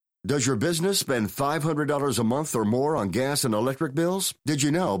Does your business spend $500 a month or more on gas and electric bills? Did you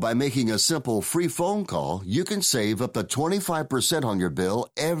know by making a simple free phone call, you can save up to 25% on your bill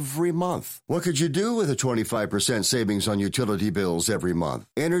every month? What could you do with a 25% savings on utility bills every month?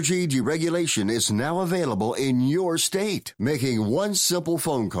 Energy deregulation is now available in your state. Making one simple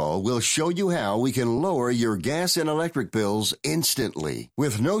phone call will show you how we can lower your gas and electric bills instantly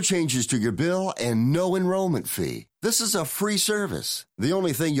with no changes to your bill and no enrollment fee. This is a free service. The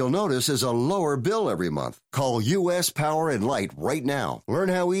only thing you'll notice is a lower bill every month. Call U.S. Power and Light right now. Learn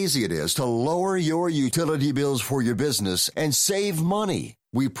how easy it is to lower your utility bills for your business and save money.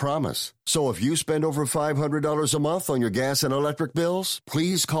 We promise. So if you spend over $500 a month on your gas and electric bills,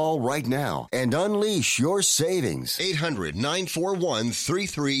 please call right now and unleash your savings.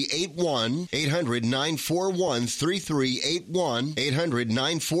 800-941-3381. 800-941-3381.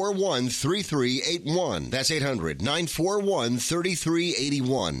 800-941-3381. That's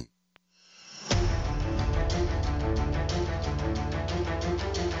 800-941-3381.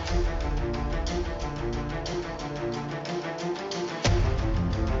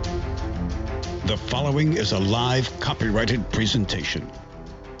 The following is a live copyrighted presentation.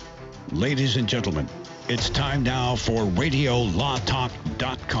 Ladies and gentlemen, it's time now for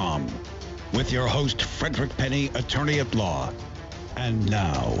RadioLawTalk.com with your host, Frederick Penny, attorney at law. And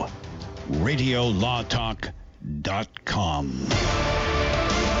now, RadioLawTalk.com.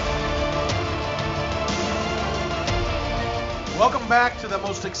 Welcome back to the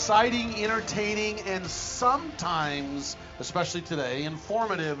most exciting, entertaining, and sometimes, especially today,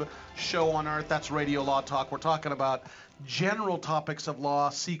 informative show on earth. That's Radio Law Talk. We're talking about general topics of law.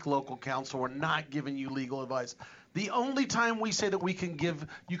 Seek local counsel. We're not giving you legal advice. The only time we say that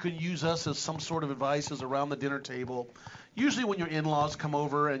you can use us as some sort of advice is around the dinner table. Usually when your in-laws come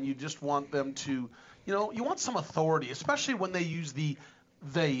over and you just want them to, you want some authority, especially when they use the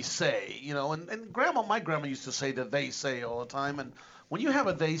they say, and my grandma used to say that they say all the time. And when you have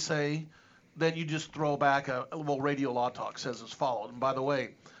a they say, then you just throw back Radio Law Talk says as follows. And by the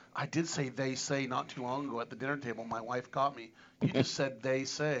way, I did say they say not too long ago at the dinner table. My wife caught me. You just said they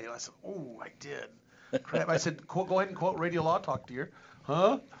say. I said, oh, I did. Crap. I said, go ahead and quote Radio Law Talk, dear.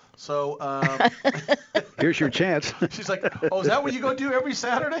 Huh? So here's your chance. She's like, oh, is that what you go do every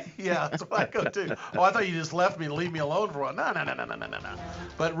Saturday? Yeah, that's what I go do. Oh, I thought you just left me to leave me alone for one. No.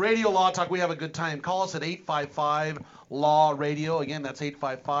 But Radio Law Talk, we have a good time. Call us at 855-LAW-RADIO. Again, that's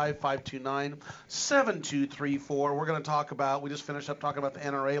 855-529-7234. We just finished up talking about the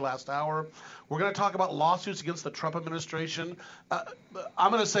NRA last hour. We're going to talk about lawsuits against the Trump administration.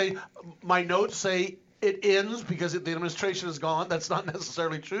 I'm going to say, my notes say it ends because the administration is gone. That's not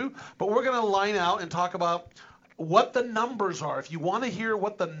necessarily true. But we're going to line out and talk about what the numbers are. If you want to hear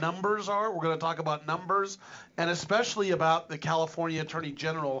what the numbers are, we're going to talk about numbers, and especially about the California Attorney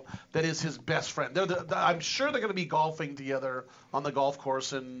General that is his best friend. I'm sure they're going to be golfing together on the golf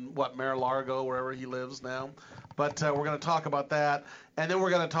course in, Mar-a-Lago, wherever he lives now. But we're going to talk about that. And then we're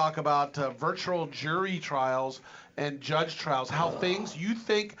going to talk about virtual jury trials and judge trials, how you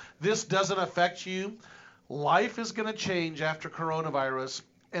think this doesn't affect you. Life is going to change after coronavirus,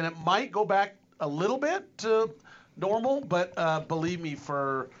 and it might go back a little bit to normal, but believe me,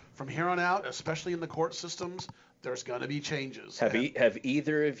 from here on out, especially in the court systems, there's going to be changes. Have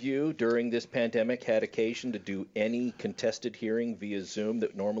either of you during this pandemic had occasion to do any contested hearing via Zoom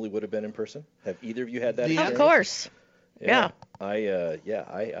that normally would have been in person? Have either of you had that experience? Of course. Yeah.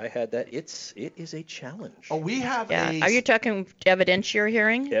 I had that. It is a challenge. Oh, we have Are you talking evidentiary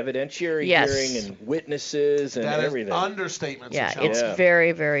hearing? Evidentiary hearing and witnesses and everything. That is understatement. Yeah, it's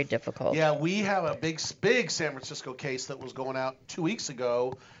very, very difficult. Yeah, we have a big San Francisco case that was going out 2 weeks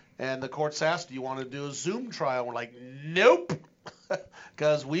ago, and the courts asked, do you want to do a Zoom trial? We're like, nope.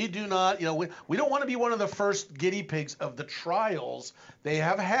 Because we do not, we don't want to be one of the first guinea pigs of the trials. They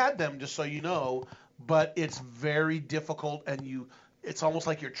have had them, just so you know, but it's very difficult, and it's almost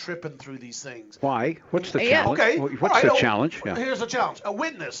like you're tripping through these things. Why? What's the challenge? Okay. What's the challenge? Yeah. Here's the challenge. A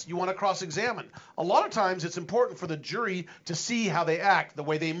witness, you want to cross-examine. A lot of times it's important for the jury to see how they act, the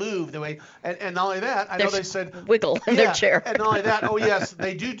way they move, and not only that, I know they said wiggle in their chair. And not only that, oh yes,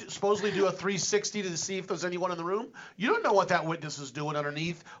 they do supposedly do a 360 to see if there's anyone in the room. You don't know what that witness is doing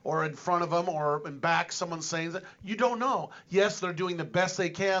underneath or in front of them or in back. Someone's saying that. You don't know. Yes, they're doing the best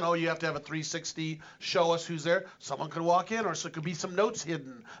they can. Oh, you have to have a 360, show us who's there. Someone could walk in, or so it could be some notes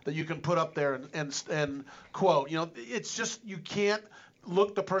hidden that you can put up there and quote. It's just, you can't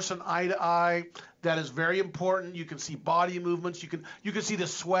look the person eye to eye. That is very important. You can see body movements. You can see the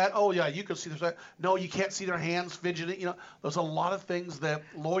sweat. Oh yeah, you can see the sweat. No, you can't see their hands fidgeting. There's a lot of things that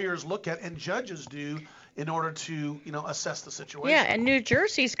lawyers look at and judges do in order to, assess the situation. Yeah, and New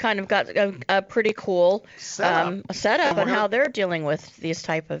Jersey's kind of got a pretty cool setup on how they're dealing with these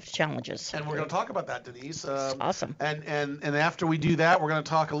type of challenges. And we're going to talk about that, Denise. Awesome. And after we do that, we're going to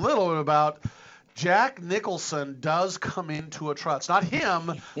talk a little bit about Jack Nicholson does come into a trial. It's not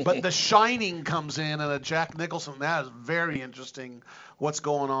him, but The Shining comes in, and a Jack Nicholson. That is very interesting. What's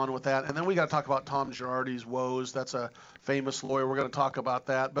going on with that? And then we got to talk about Tom Girardi's woes. That's a famous lawyer. We're going to talk about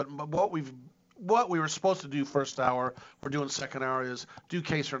that. But what we were supposed to do first hour, we're doing second hour, is do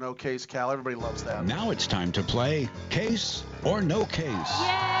case or no case, Cal. Everybody loves that. Now it's time to play Case or No Case.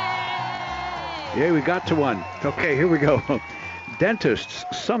 Yay, we got to one. Okay, here we go. Dentists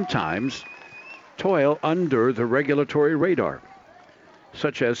sometimes toil under the regulatory radar,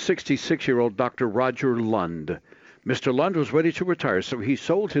 such as 66-year-old Dr. Roger Lund. Mr. Lund was ready to retire, so he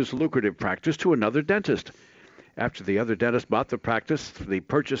sold his lucrative practice to another dentist. After the other dentist bought the practice, the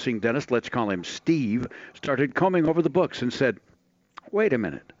purchasing dentist, let's call him Steve, started combing over the books and said, "Wait a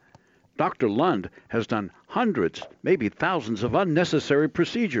minute. Dr. Lund has done hundreds, maybe thousands of unnecessary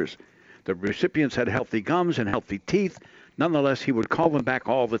procedures. The recipients had healthy gums and healthy teeth. Nonetheless, he would call them back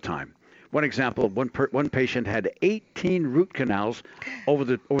all the time. One example, one patient had 18 root canals over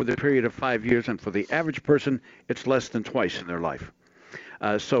the period of 5 years, and for the average person, it's less than twice in their life."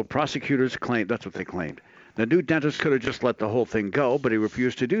 So prosecutors claimed, that's what they claimed. The new dentist could have just let the whole thing go, but he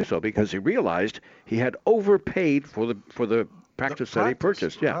refused to do so because he realized he had overpaid for the practice that he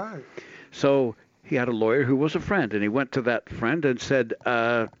purchased. Yeah. Right. So he had a lawyer who was a friend, and he went to that friend and said,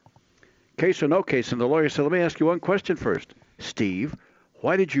 "Case or no case?" And the lawyer said, "Let me ask you one question first, Steve.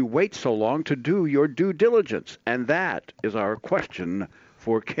 Why did you wait so long to do your due diligence?" And that is our question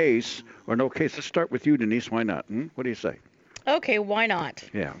for case or no case. Let's start with you, Denise. Why not? What do you say? Okay, why not?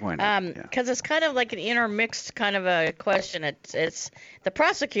 Yeah, why not? Because it's kind of like an intermixed kind of a question. It's the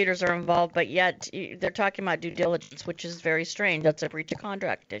prosecutors are involved, but yet they're talking about due diligence, which is very strange. That's a breach of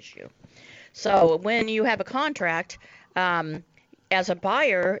contract issue. So when you have a contract, as a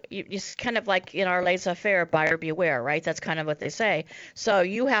buyer, it's kind of like in our laissez-faire, buyer beware, right? That's kind of what they say. So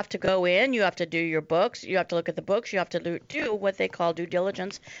you have to go in, you have to do your books, you have to look at the books, you have to do what they call due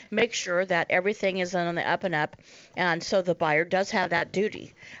diligence, make sure that everything is on the up and up, and so the buyer does have that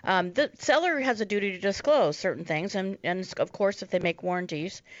duty. The seller has a duty to disclose certain things, and of course, if they make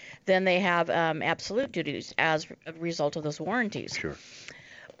warranties, then they have absolute duties as a result of those warranties. Sure.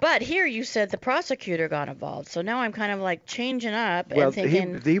 But here you said the prosecutor got involved, so now I'm kind of like changing up and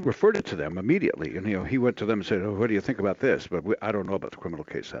thinking. He referred it to them immediately, and he went to them and said, "Oh, what do you think about this?" But I don't know about the criminal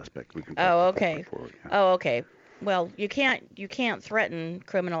case aspect. We can. Okay. Forward, yeah. Oh, okay. Well, you can't threaten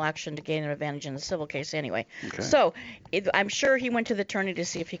criminal action to gain an advantage in a civil case anyway. Okay. So I'm sure he went to the attorney to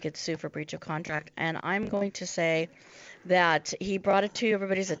see if he could sue for breach of contract, and I'm going to say that he brought it to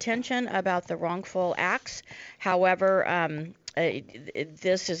everybody's attention about the wrongful acts. However,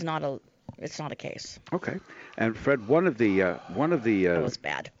 this is not a case. Okay. And Fred, one of the That was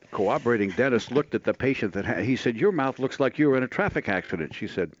bad. cooperating dentists looked at the patient he said, "Your mouth looks like you were in a traffic accident." She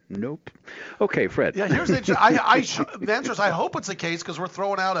said, "Nope." Okay, Fred. Yeah, here's the answer is I hope it's a case because we're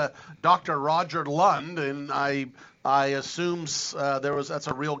throwing out a Dr. Roger Lund, and I assume that's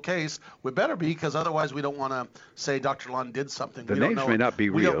a real case. We better be, because otherwise we don't want to say Dr. Lund did something. The names may not be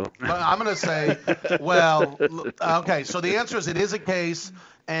real. But I'm going to say, well, okay. So the answer is it is a case,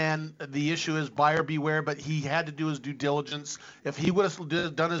 and the issue is buyer beware. But he had to do his due diligence. If he would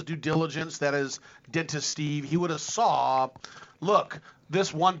have done his due diligence, that is dentist Steve, he would have saw, look,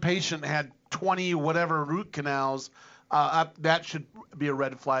 this one patient had 20 whatever root canals. That should be a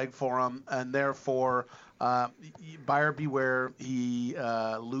red flag for him, and therefore. Buyer beware. He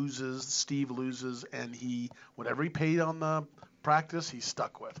loses. Steve loses, and whatever he paid on the practice, he's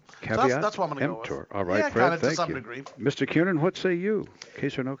stuck with. Caveat So that's what I'm going to go emptor. with. All right, yeah, Fred, kind of to thank some you. degree. Mr. Kiernan, what say you?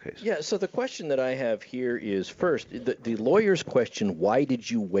 Case or no case? Yeah, so the question that I have here is, first, the lawyer's question, why did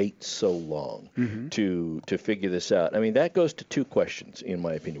you wait so long to figure this out? I mean, that goes to two questions, in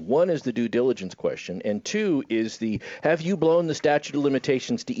my opinion. One is the due diligence question, and two is have you blown the statute of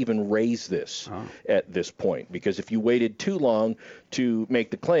limitations to even raise this at this point? Because if you waited too long to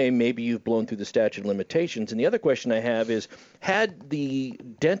make the claim, maybe you've blown through the statute of limitations. And the other question I have is, had the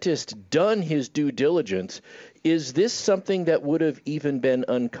dentist done his due diligence, is this something that would have even been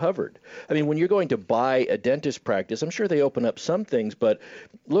uncovered? I mean, when you're going to buy a dentist practice, I'm sure they open up some things, but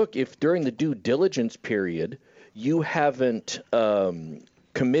look, if during the due diligence period you haven't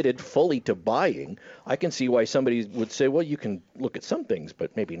committed fully to buying, I can see why somebody would say, well, you can look at some things,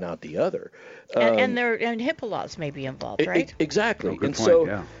 but maybe not the other. And HIPAA laws may be involved, right? Exactly. Good point,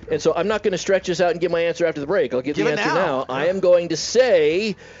 And so I'm not going to stretch this out and give my answer after the break. I'll give the answer now. Yeah. I am going to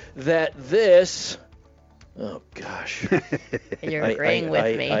say that this Oh, gosh. You're agreeing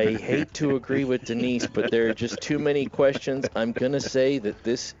with me. I hate to agree with Denise, but there are just too many questions. I'm going to say that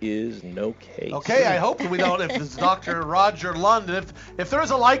this is no case. Okay, I hope we don't. If it's Dr. Roger Lund, if there is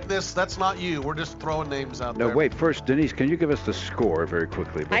a likeness, that's not you. We're just throwing names out there. No, wait. First, Denise, can you give us the score very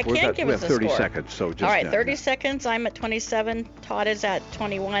quickly? I can give us the score. We have 30 seconds, so just... All right, 30 seconds. I'm at 27. Todd is at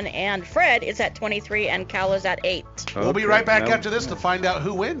 21. And Fred is at 23. And Cal is at 8. We'll be right back after this to find out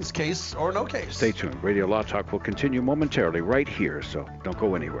who wins, case or no case. Stay tuned. Radio Law Talk will continue momentarily right here, so don't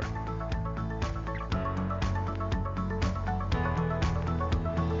go anywhere.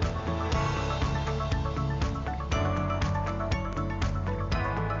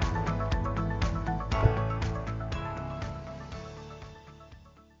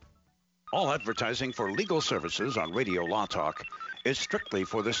 All advertising for legal services on Radio Law Talk is strictly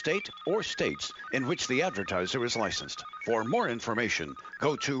for the state or states in which the advertiser is licensed. For more information,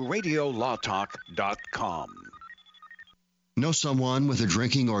 go to radiolawtalk.com. Know someone with a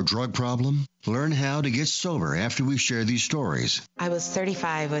drinking or drug problem? Learn how to get sober after we share these stories. I was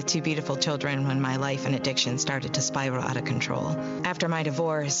 35 with 2 beautiful children when my life and addiction started to spiral out of control. After my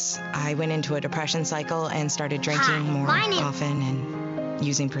divorce, I went into a depression cycle and started drinking more often and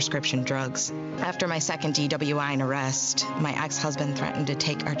using prescription drugs. After my second DWI and arrest, my ex-husband threatened to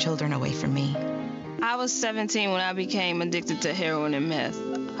take our children away from me. I was 17 when I became addicted to heroin and meth.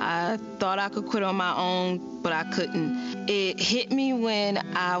 I thought I could quit on my own, but I couldn't. It hit me when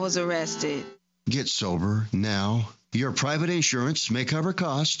I was arrested. Get sober now. Your private insurance may cover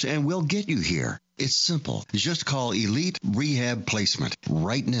costs and we'll get you here. It's simple. Just call Elite Rehab Placement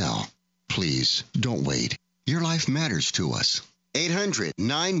right now. Please, don't wait. Your life matters to us.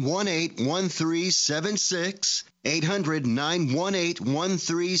 800-918-1376.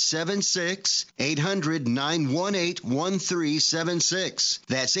 800-918-1376. 800-918-1376.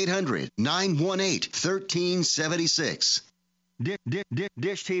 That's 800-918-1376.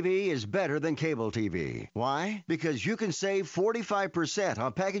 Dish TV is better than cable TV. Why? Because you can save 45%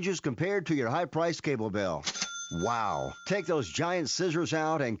 on packages compared to your high-priced cable bill. Wow. Take those giant scissors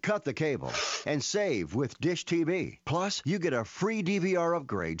out and cut the cable and save with Dish TV. Plus, you get a free DVR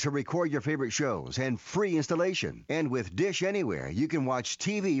upgrade to record your favorite shows and free installation. And with Dish Anywhere, you can watch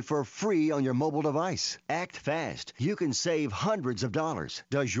TV for free on your mobile device. Act fast. You can save hundreds of dollars.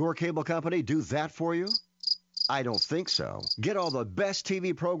 Does your cable company do that for you? I don't think so. Get all the best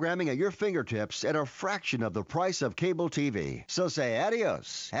TV programming at your fingertips at a fraction of the price of cable TV. So say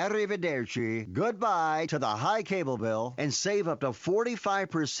adios, arrivederci, goodbye to the high cable bill and save up to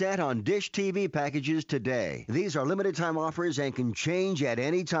 45% on Dish TV packages today. These are limited time offers and can change at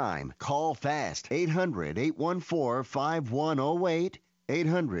any time. Call fast. 800-814-5108.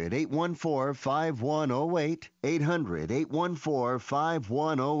 800-814-5108.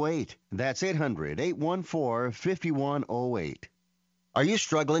 800-814-5108. That's 800-814-5108. Are you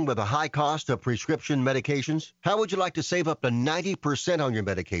struggling with the high cost of prescription medications? How would you like to save up to 90% on your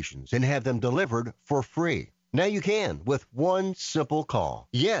medications and have them delivered for free? Now you can with one simple call.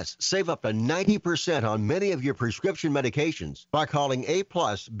 Yes, save up to 90% on many of your prescription medications by calling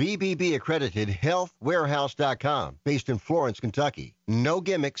A-plus BBB accredited healthwarehouse.com, based in Florence, Kentucky. No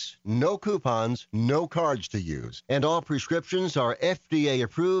gimmicks, no coupons, no cards to use. And all prescriptions are FDA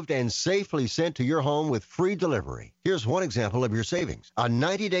approved and safely sent to your home with free delivery. Here's one example of your savings. A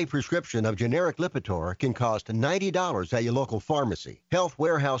 90-day prescription of generic Lipitor can cost $90 at your local pharmacy.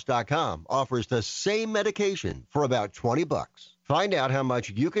 Healthwarehouse.com offers the same medication for about $20. Find out how much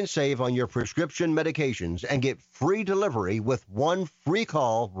you can save on your prescription medications and get free delivery with one free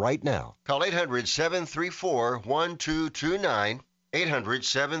call right now. Call 800-734-1229.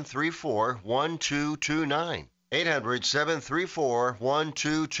 800-734-1229.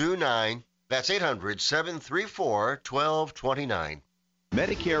 800-734-1229. That's 800-734-1229.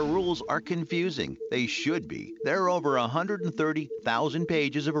 Medicare rules are confusing. They should be. There are over 130,000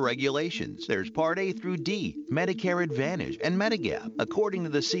 pages of regulations. There's Part A through D, Medicare Advantage, and Medigap. According to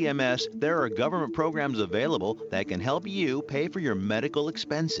the CMS, there are government programs available that can help you pay for your medical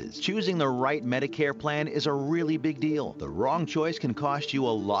expenses. Choosing the right Medicare plan is a really big deal. The wrong choice can cost you a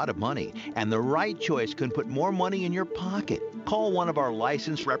lot of money, and the right choice can put more money in your pocket. Call one of our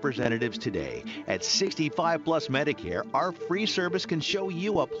licensed representatives today. At 65 Plus Medicare, our free service can show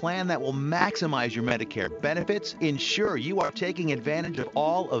you a plan that will maximize your Medicare benefits, ensure you are taking advantage of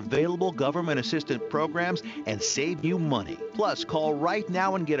all available government assistance programs, and save you money. Plus, call right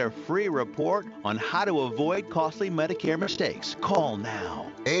now and get a free report on how to avoid costly Medicare mistakes. Call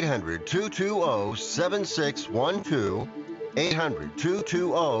now. 800-220-7612.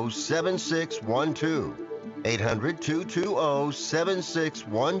 800-220-7612.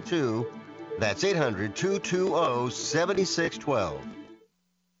 800-220-7612. That's 800-220-7612.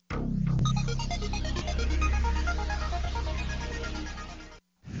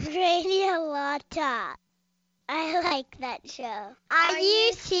 Radio Law Talk. I like that show. Are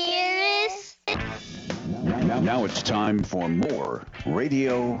you serious? Now it's time for more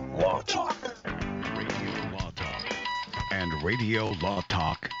Radio Law Talk. Radio Law Talk and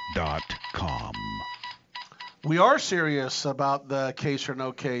RadioLawTalk.com. We are serious about the case or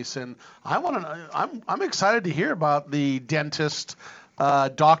no case, and I'm excited to hear about the dentist,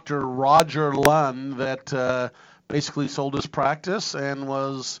 Dr. Roger Lund, that basically sold his practice and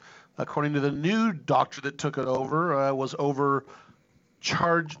was, according to the new doctor that took it over, was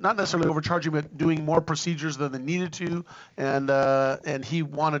overcharged, not necessarily overcharging, but doing more procedures than they needed to, and he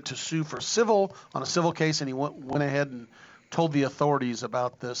wanted to sue for on a civil case, and he went ahead and told the authorities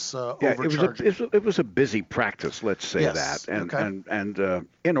about this overcharging. It was a busy practice, let's say that, and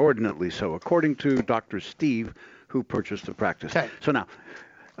inordinately so, according to Dr. Steve, who purchased the practice. Okay. So now,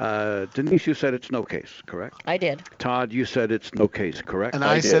 Denise, you said it's no case, correct? I did. Todd, you said it's no case, correct? And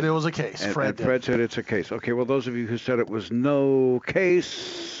I said it was a case. And Fred said it's a case. Okay, well, those of you who said it was no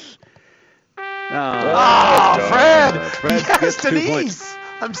case. Fred! Fred Yes, gets 2 Denise! points.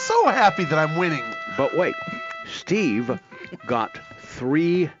 I'm so happy that I'm winning. But wait, Steve got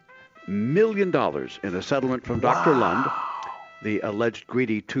 $3 million in a settlement from Dr. Lund, the alleged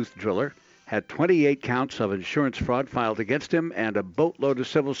greedy tooth driller. Had 28 counts of insurance fraud filed against him and a boatload of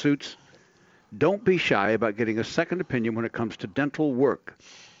civil suits. Don't be shy about getting a second opinion when it comes to dental work.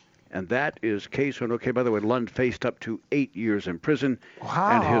 And that is case or no case. By the way, Lund faced up to 8 years in prison.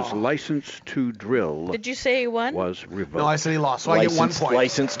 Wow. And his license to drill Did you say he won? was revoked. No, I said he lost, so I get 1 point.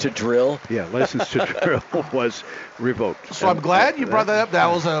 License to drill? Yeah, license to drill was revoked. So I'm glad you brought that up. That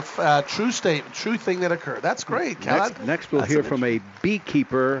was a true statement, true thing that occurred. That's great, Cal. Next we'll hear from a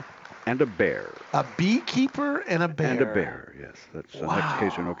beekeeper and a bear. A beekeeper and a bear. And a bear, yes. That's next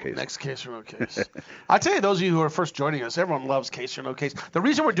case or no case. Next case or no case. I tell you, those of you who are first joining us, everyone loves case or no case. The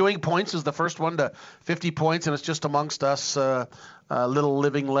reason we're doing points is the first one to 50 points, and it's just amongst us little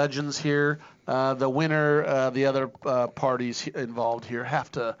living legends here. The winner, the other parties involved here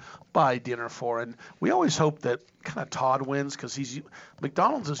have to buy dinner for, and we always hope that kind of Todd wins because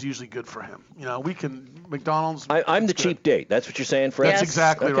McDonald's is usually good for him. You know, McDonald's. I'm the cheap date. That's what you're saying, Fred? That's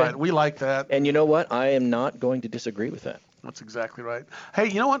exactly right. We like that. And you know what? I am not going to disagree with that. That's exactly right. Hey,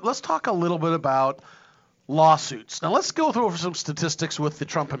 you know what? Let's talk a little bit about lawsuits. Now, let's go through some statistics with the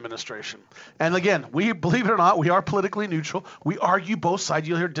Trump administration. And again, we, believe it or not, we are politically neutral. We argue both sides.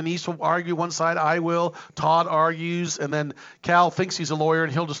 You'll hear Denise will argue one side, I will, Todd argues, and then Cal thinks he's a lawyer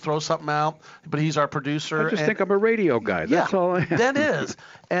and he'll just throw something out, but he's our producer. I just think I'm a radio guy. That's all I am. That is.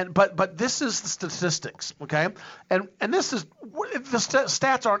 But this is the statistics, okay? And this is, the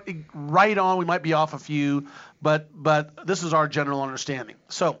stats aren't right on. We might be off a few, but this is our general understanding.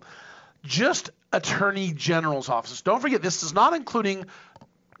 So just Attorney General's offices. Don't forget, this is not including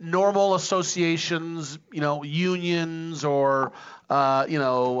normal associations, unions, or I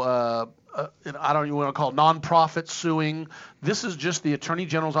don't even want to call it nonprofit suing. This is just the Attorney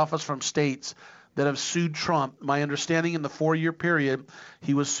General's office from states that have sued Trump. My understanding, in the 4-year period,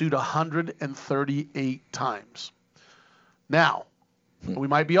 he was sued 138 times. Now, we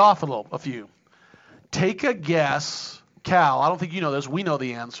might be off a few. Take a guess, Cal. I don't think you know this. We know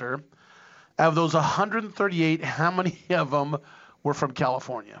the answer. Of those 138, how many of them were from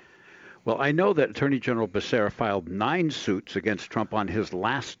California? Well, I know that Attorney General Becerra filed 9 suits against Trump on his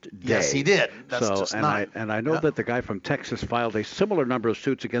last day. Yes, he did. That's just 9. I know that the guy from Texas filed a similar number of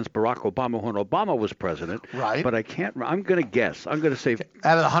suits against Barack Obama when Obama was president. Right. But I can't. I'm going to guess. I'm going to say.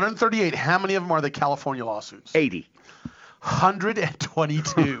 Out of the 138, how many of them are the California lawsuits? 80.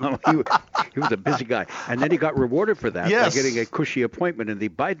 122. He was a busy guy, and then he got rewarded for that by getting a cushy appointment in the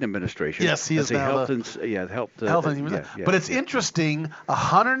Biden administration. Yes, he is now health. But it's interesting.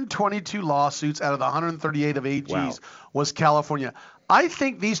 122 lawsuits out of the 138 of AGs was California. I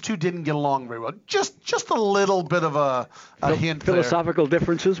think these two didn't get along very well. Just a little bit of a hint there. Philosophical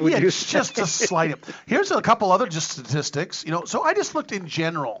differences, would you say? Just a slight. Here's a couple other just statistics. So I just looked in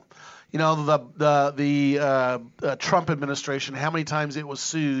general. The Trump administration, how many times it was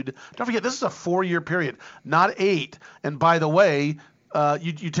sued. Don't forget, this is a 4-year period, not 8. And by the way,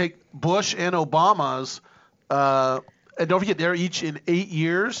 you take Bush and Obama's, and don't forget, they're each in 8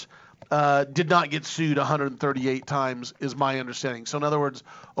 years, did not get sued 138 times, is my understanding. So in other words,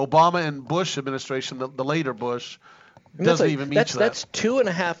 Obama and Bush administration, the later Bush, doesn't even meet that. That's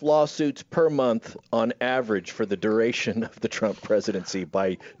 2.5 lawsuits per month on average for the duration of the Trump presidency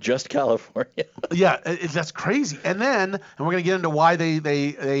by just California. Yeah, that's crazy. And we're going to get into why they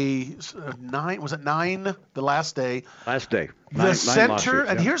 9, was it 9 the last day? Last day. The center,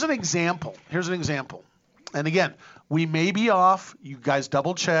 and here's an example. And again, we may be off. You guys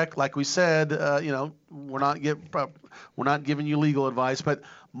double check. Like we said, we're not giving you legal advice, but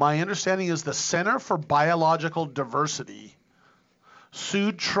my understanding is the Center for Biological Diversity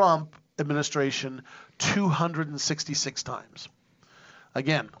sued Trump administration 266 times.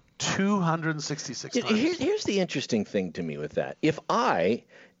 Again, 266 times. Here's the interesting thing to me with that. If I,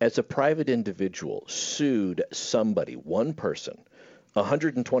 as a private individual, sued somebody, one person,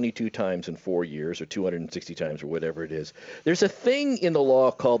 122 times in 4 years or 260 times or whatever it is, there's a thing in the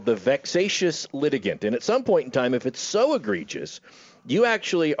law called the vexatious litigant. And at some point in time, if it's so egregious, you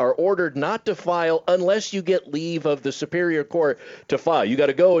actually are ordered not to file unless you get leave of the Superior Court to file. You got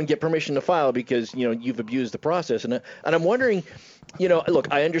to go and get permission to file because, you've abused the process. And I'm wondering,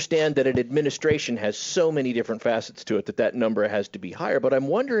 look, I understand that an administration has so many different facets to it that number has to be higher. But I'm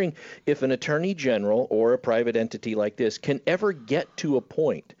wondering if an attorney general or a private entity like this can ever get to a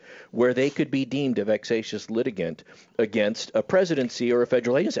point where they could be deemed a vexatious litigant against a presidency or a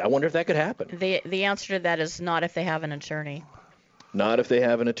federal agency. I wonder if that could happen. The answer to that is not if they have an attorney. Not if they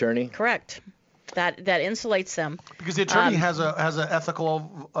have an attorney? Correct. That insulates them. Because the attorney has an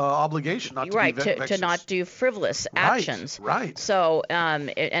ethical obligation not to be vexatious. To not do frivolous actions. Right. So,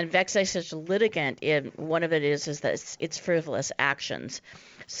 and vexatious litigant, one of it is that it's frivolous actions.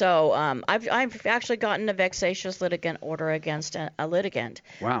 So I've actually gotten a vexatious litigant order against a litigant.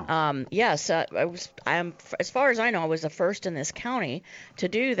 Wow. Yes, I'm as far as I know, I was the first in this county to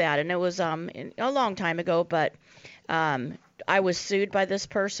do that, and it was a long time ago, but. I was sued by this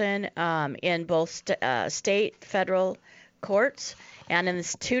person in both state, federal courts, and in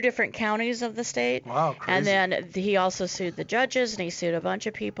 2 different counties of the state. Wow, crazy. And then he also sued the judges, and he sued a bunch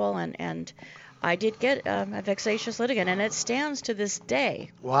of people, and I did get a vexatious litigant, and it stands to this day.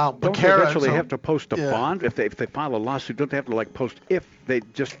 Wow. Don't they eventually have to post a bond? If they file a lawsuit, don't they have to post, if they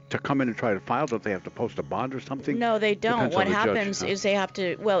just to come in and try to file, don't they have to post a bond or something? No, they don't. Depends what on the happens judge, is they have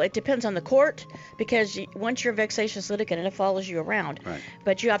to, it depends on the court, because once you're a vexatious litigant, it follows you around. Right.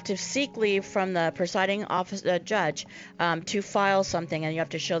 But you have to seek leave from the presiding office judge to file something, and you have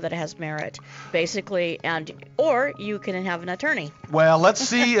to show that it has merit, basically, or you can have an attorney. Well, let's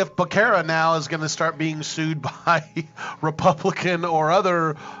see if Becerra now is going to start being sued by Republican or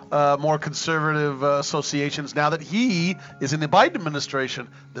other more conservative associations now that he is in the Biden administration.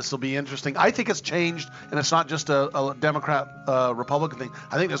 This will be interesting. I think it's changed, and it's not just a Democrat-Republican thing.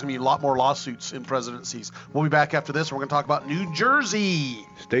 I think there's going to be a lot more lawsuits in presidencies. We'll be back after this. We're going to talk about New Jersey.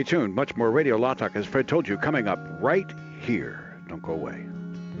 Stay tuned. Much more Radio Law Talk, as Fred told you, coming up right here. Don't go away.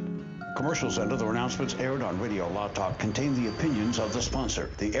 Commercials and other announcements aired on Radio Law Talk contain the opinions of the sponsor.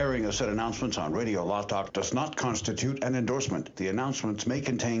 The airing of said announcements on Radio Law Talk does not constitute an endorsement. The announcements may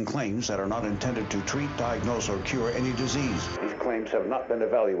contain claims that are not intended to treat, diagnose, or cure any disease. These claims have not been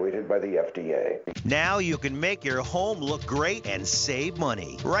evaluated by the FDA. Now you can make your home look great and save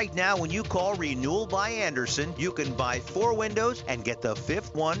money. Right now, when you call Renewal by Andersen, you can buy 4 windows and get the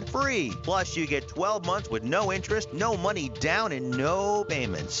 5th one free. Plus, you get 12 months with no interest, no money down, and no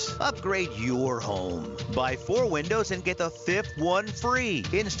payments. Upgrade your home. Buy 4 windows and get the 5th one free.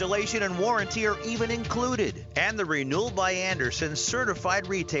 Installation and warranty are even included. And the Renewal by Andersen certified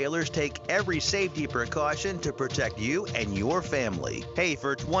retailers take every safety precaution to protect you and your family. Hey,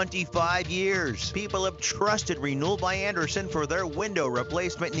 for 25 years, people have trusted Renewal by Andersen for their window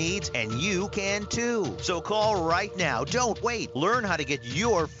replacement needs, and you can too. So call right now. Don't wait. Learn how to get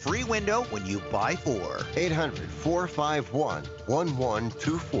your free window when you buy 4.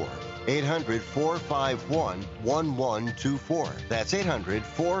 800-451-1124. 800-451-1124. That's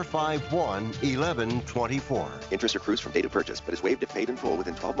 800-451-1124. Interest accrues from date of purchase, but is waived if paid in full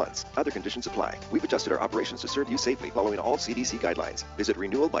within 12 months. Other conditions apply. We've adjusted our operations to serve you safely following all CDC guidelines. Visit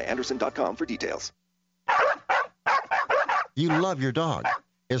renewalbyandersen.com for details. You love your dog.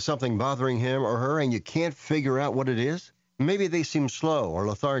 Is something bothering him or her and you can't figure out what it is? Maybe they seem slow or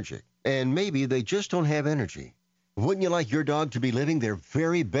lethargic, and maybe they just don't have energy. Wouldn't you like your dog to be living their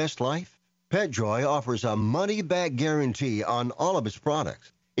very best life? PetJoy offers a money-back guarantee on all of its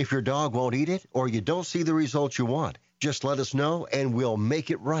products. If your dog won't eat it or you don't see the results you want, just let us know and we'll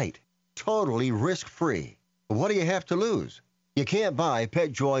make it right. Totally risk-free. What do you have to lose? You can't buy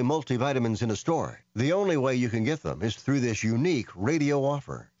PetJoy multivitamins in a store. The only way you can get them is through this unique radio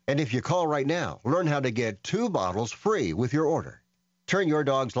offer. And if you call right now, learn how to get 2 bottles free with your order. Turn your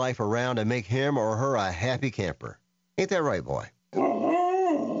dog's life around and make him or her a happy camper. Ain't that right, boy?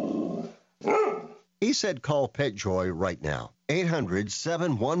 He said call PetJoy right now.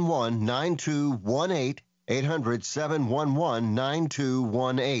 800-711-9218.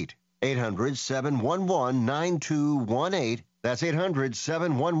 800-711-9218. 800-711-9218. That's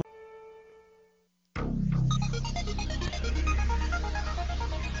 800-711.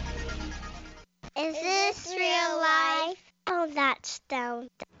 Is this real life? Oh, that's down.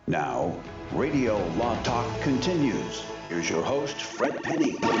 Now, Radio Law Talk continues. Here's your host, Fred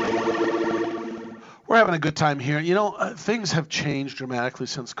Penny. We're having a good time here. You know, things have changed dramatically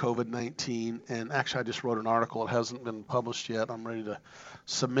since COVID-19, and actually I just wrote an article. It hasn't been published yet. I'm ready to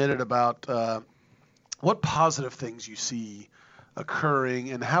submit it about what positive things you see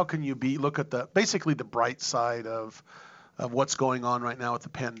occurring, and how can you look at basically the bright side of what's going on right now with the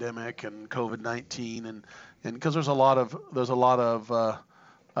pandemic and COVID-19, and because there's a lot of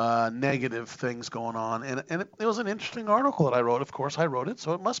negative things going on, and it was an interesting article that I wrote. Of course, I wrote it,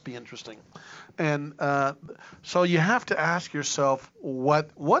 so it must be interesting. And so you have to ask yourself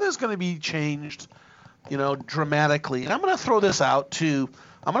what is going to be changed, dramatically. And I'm going to throw this out to.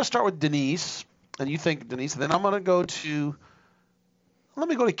 I'm going to start with Denise, and you think Denise, and then I'm going to go to. Let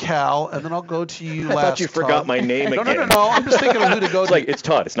me go to Cal, and then I'll go to you last. I thought you forgot my name again. No. I'm just thinking of who to go to. It's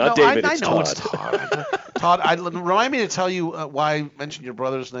Todd. It's not David. I know it's Todd. Todd, remind me to tell you why I mentioned your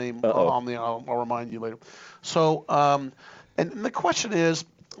brother's name. I'll remind you later. So, and the question is,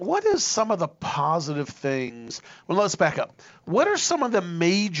 what is some of the positive things? Well, let's back up. What are some of the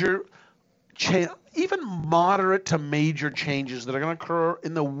major, even moderate to major changes that are going to occur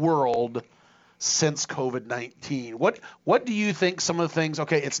in the world since COVID-19? What do you think some of the things,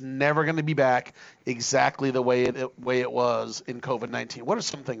 okay, it's never going to be back exactly the way it was in COVID-19. What are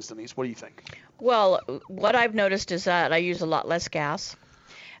some things, Denise? What do you think? Well, what I've noticed is that I use a lot less gas.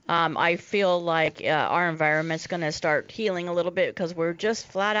 I feel like our environment's going to start healing a little bit because we're just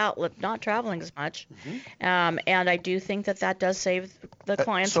flat out not traveling as much. Mm-hmm. And I do think that does save the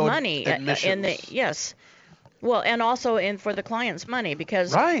clients money. Yes. Well, and also for the client's money,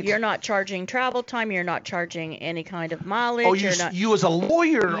 because you're not charging travel time, you're not charging any kind of mileage. Oh, you as a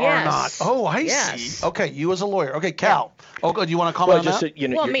lawyer are not. Oh, I see. Okay, you as a lawyer. Okay, Cal. Yeah. Oh, good. You want to comment on that?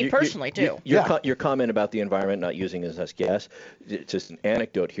 Me personally, too. Your comment about the environment not using as much gas, just an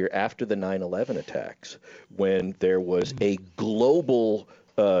anecdote here. After the 9/11 attacks, when there was a global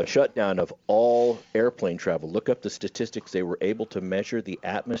shutdown of all airplane travel. Look up the statistics. They were able to measure the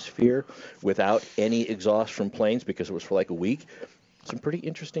atmosphere without any exhaust from planes because it was for like a week. Some pretty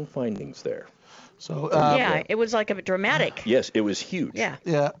interesting findings there. So it was like a dramatic. Yes, it was huge. Yeah.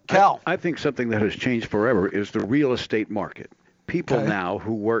 Cal. I think something that has changed forever is the real estate market. People now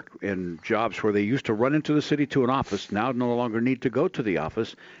who work in jobs where they used to run into the city to an office now no longer need to go to the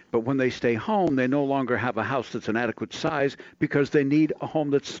office. But when they stay home, they no longer have a house that's an adequate size because they need a home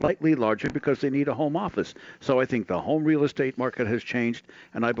that's slightly larger because they need a home office. So I think the home real estate market has changed,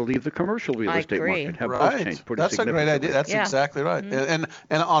 and I believe the commercial real estate market have both changed pretty That's significantly. A great idea. That's exactly right. Mm-hmm.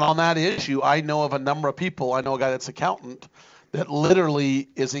 And on that issue, I know of a number of people. I know a guy that's an accountant that literally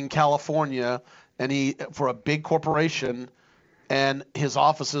is in California, and he for a big corporation. And his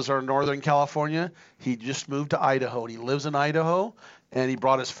offices are in Northern California. He just moved to Idaho, and he lives in Idaho. And he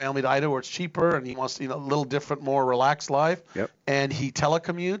brought his family to Idaho where it's cheaper, and he wants a little different, more relaxed life. Yep. And he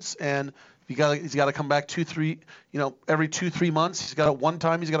telecommutes, and he's got to come back every 2-3 months. He's got one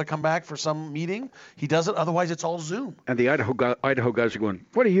time he's got to come back for some meeting. He does it, otherwise it's all Zoom. And the Idaho guys are going,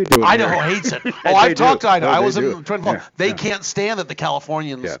 what are you doing? Idaho hates it. I've talked to Idaho. I was in Trenton. They can't stand that the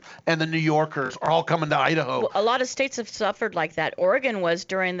Californians and the New Yorkers are all coming to Idaho. Well, a lot of states have suffered like that. Oregon was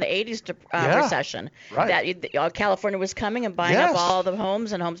during the 80s recession. Right. That California was coming and buying up all the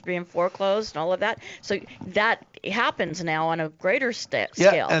homes and homes being foreclosed and all of that. So that happens now on a greater scale.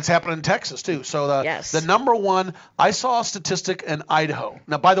 Yeah, and it's happening in Texas too. So the number one, I saw a statistic in Idaho.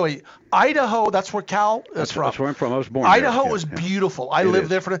 Now, by the way, Idaho, that's where Cal is from. That's where I'm from. I was born Idaho there. is beautiful. I lived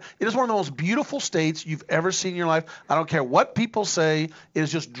there it is one of the most beautiful states you've ever seen in your life. I don't care what people say. It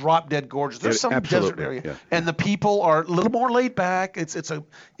is just drop dead gorgeous. There's some desert area, and the people are a little more laid back. It's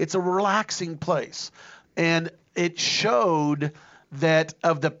a relaxing place, and it showed that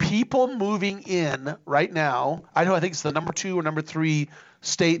of the people moving in right now, Idaho, I think it's the number 2 or number 3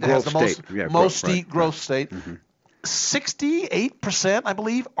 state that has the most growth state. Mm-hmm. 68%, I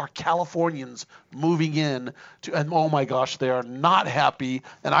believe, are Californians moving in and oh my gosh, they are not happy.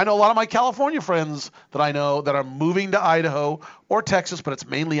 And I know a lot of my California friends that I know that are moving to Idaho or Texas, but it's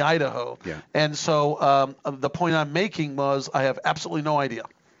mainly Idaho. Yeah. And so the point I'm making was I have absolutely no idea.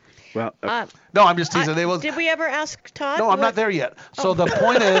 Well, no, I'm just teasing. Did we ever ask Todd? No, I'm not there yet. So the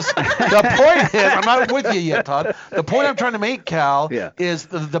point is, I'm not with you yet, Todd. The point I'm trying to make, Cal, is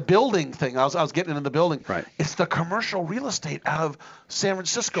the building thing. I was getting into the building. Right. It's the commercial real estate out of San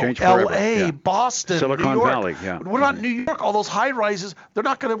Francisco, Change L.A., forever. Boston, Silicon New York. Valley, yeah. What about New York? All those high rises, they're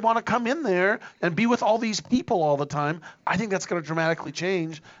not going to want to come in there and be with all these people all the time. I think that's going to dramatically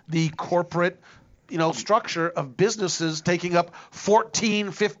change the corporate structure of businesses taking up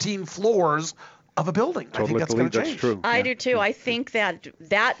 14, 15 floors of a building. Totally I think that's going to change. That's true. I do too. I think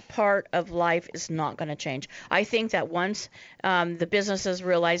that part of life is not going to change. I think that once the businesses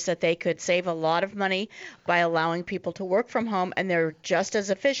realize that they could save a lot of money by allowing people to work from home and they're just as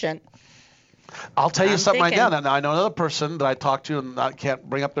efficient. I'll tell you something right now. Now, I know another person that I talked to, and I can't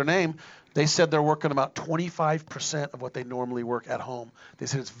bring up their name. They said they're working about 25% of what they normally work at home. They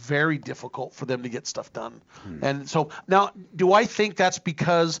said it's very difficult for them to get stuff done. And so now, do I think that's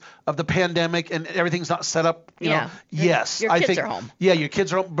because of the pandemic and everything's not set up? You know? Yes. Your kids are home. Yeah, your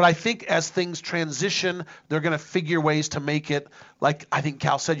kids are home. But I think as things transition, they're going to figure ways to make it, like I think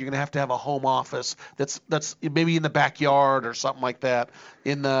Cal said, you're going to have a home office that's maybe in the backyard or something like that,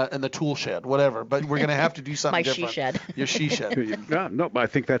 in the tool shed, whatever. But we're going to have to do something different. My she shed. Your she shed. No, but I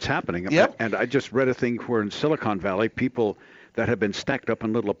think that's happening. Yep. And I just read a thing where in Silicon Valley, people that have been stacked up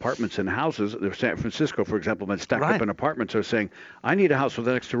in little apartments and houses, San Francisco, for example, been stacked up in apartments, are saying, I need a house with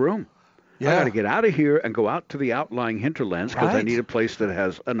an extra room. I got to get out of here and go out to the outlying hinterlands because I need a place that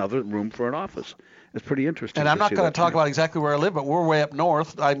has another room for an office. It's pretty interesting. And I'm not going to talk about exactly where I live, but we're way up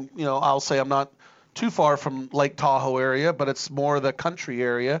north. I'll say I'm not too far from Lake Tahoe area, but it's more the country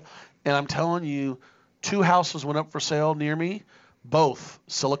area. And I'm telling you, 2 houses went up for sale near me. Both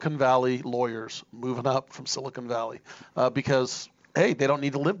Silicon Valley lawyers moving up from Silicon Valley because they don't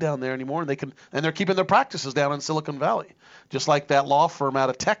need to live down there anymore, and they're keeping their practices down in Silicon Valley. Just like that law firm out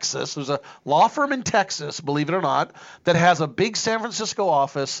of Texas. There's a law firm in Texas, believe it or not, that has a big San Francisco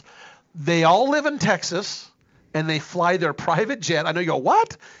office. They all live in Texas, and they fly their private jet. I know you go,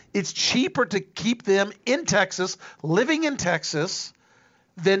 what? It's cheaper to keep them in Texas, living in Texas,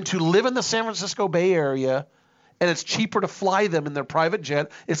 than to live in the San Francisco Bay Area. And it's cheaper to fly them in their private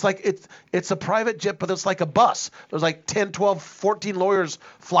jet. It's like it's a private jet, but it's like a bus. There's like 10, 12, 14 lawyers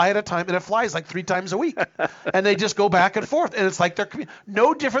fly at a time, and it flies like 3 times a week. And they just go back and forth. And it's like they're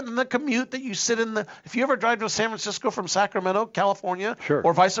no different than the commute that you sit in if you ever drive to San Francisco from Sacramento, California,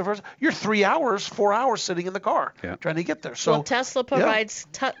 or vice versa, you're 3 hours, 4 hours sitting in the car trying to get there. So Tesla provides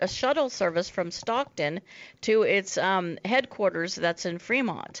a shuttle service from Stockton to its headquarters that's in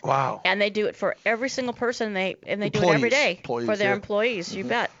Fremont. Wow. And they do it for every single person. And they do it every day for their employees, you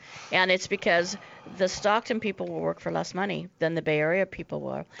bet. And it's because the Stockton people will work for less money than the Bay Area people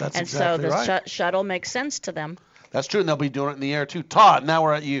will. That's and exactly so the right. Shuttle makes sense to them. That's true, and they'll be doing it in the air too. Todd, now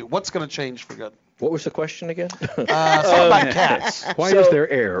we're at you. What's going to change for good? What was the question again? Something about cats. Why is there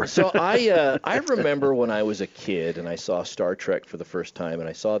air? So I remember when I was a kid and I saw Star Trek for the first time, and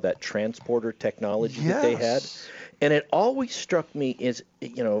I saw that transporter technology that they had, and it always struck me as,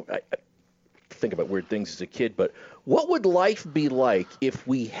 I think about weird things as a kid, but what would life be like if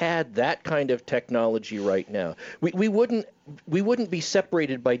we had that kind of technology right now? We wouldn't be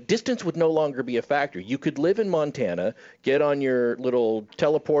separated by distance. Would no longer be a factor. You could live in Montana, get on your little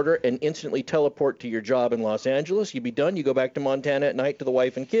teleporter, and instantly teleport to your job in Los Angeles. You'd be done. You go back to Montana at night to the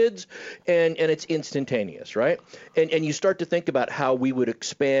wife and kids, and it's instantaneous, right? And you start to think about how we would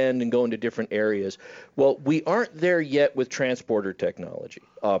expand and go into different areas. Well, we aren't there yet with transporter technology,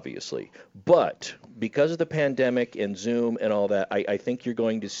 obviously, but because of the pandemic and Zoom and all that, I think you're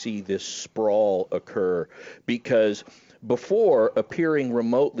going to see this sprawl occur, because before, appearing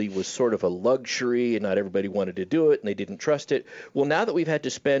remotely was sort of a luxury and not everybody wanted to do it and they didn't trust it. Well, now that we've had to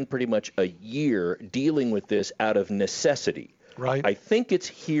spend pretty much a year dealing with this out of necessity, I think it's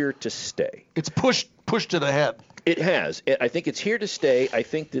here to stay. It's pushed it ahead. It has. I think it's here to stay. I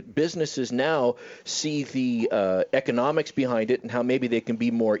think that businesses now see the economics behind it and how maybe they can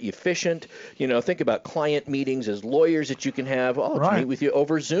be more efficient. Think about client meetings as lawyers that you can have. To meet with you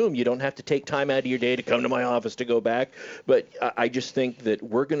over Zoom. You don't have to take time out of your day to come to my office to go back. But I just think that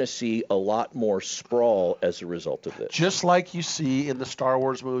we're going to see a lot more sprawl as a result of this. Just like you see in the Star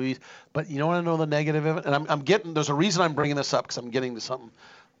Wars movies. But you want to know the negative of it? And there's a reason I'm bringing this up, because I'm getting to something.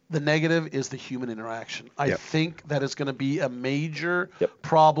 The negative is the human interaction. I think that is going to be a major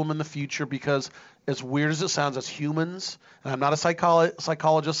problem in the future, because as weird as it sounds, as humans, and I'm not a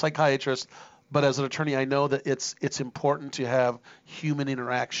psychologist, psychiatrist, but as an attorney, I know that it's important to have human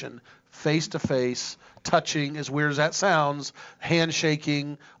interaction, face-to-face, touching, as weird as that sounds,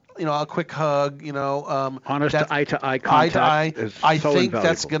 handshaking, a quick hug, honest eye-to-eye contact. Eye-to-eye. Is I so think invaluable.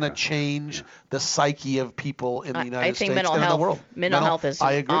 that's going to change the psyche of people in the United States mental and in health, the world. Mental health is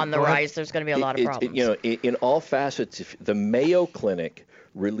I agree. on the Go ahead. rise. There's going to be a lot of problems. In all facets, the Mayo Clinic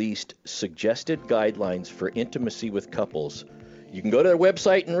released suggested guidelines for intimacy with couples. You can go to their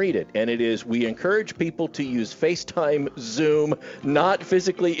website and read it, and it is, we encourage people to use FaceTime, Zoom, not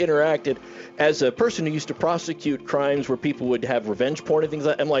physically interacted. As a person who used to prosecute crimes where people would have revenge porn and things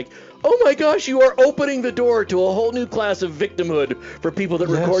like that, I'm like, oh my gosh, you are opening the door to a whole new class of victimhood for people that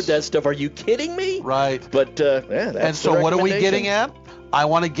record that stuff. Are you kidding me? Right. But, that's and so what are we getting at? I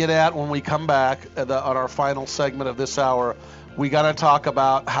want to get at, when we come back on our final segment of this hour, we got to talk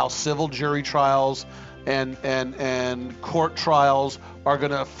about how civil jury trials and court trials are going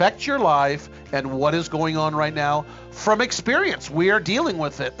to affect your life and what is going on right now from experience. We are dealing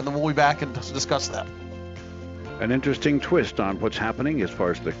with it, and then we'll be back and discuss that. An interesting twist on what's happening as far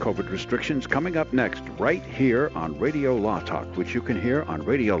as the COVID restrictions coming up next right here on Radio Law Talk, which you can hear on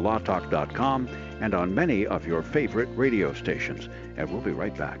radiolawtalk.com and on many of your favorite radio stations. And we'll be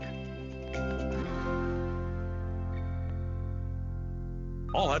right back.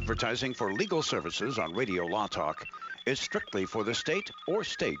 All advertising for legal services on Radio Law Talk is strictly for the state or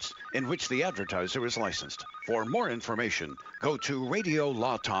states in which the advertiser is licensed. For more information, go to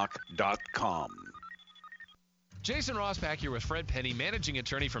radiolawtalk.com. Jason Rosbach here with Fred Penny, managing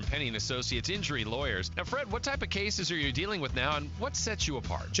attorney from Penny & Associates Injury Lawyers. Now, Fred, what type of cases are you dealing with now, and what sets you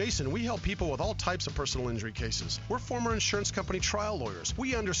apart? Jason, we help people with all types of personal injury cases. We're former insurance company trial lawyers.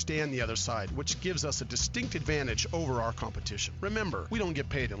 We understand the other side, which gives us a distinct advantage over our competition. Remember, we don't get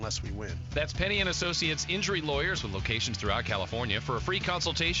paid unless we win. That's Penny & Associates Injury Lawyers with locations throughout California. For a free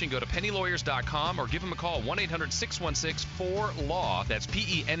consultation, go to pennylawyers.com or give them a call, 1-800-616-4LAW. That's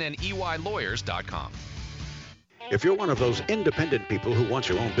PENNEY lawyers.com. If you're one of those independent people who wants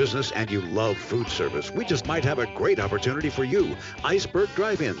your own business and you love food service, we just might have a great opportunity for you. Iceberg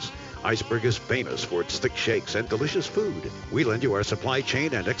Drive-Ins. Iceberg is famous for its thick shakes and delicious food. We lend you our supply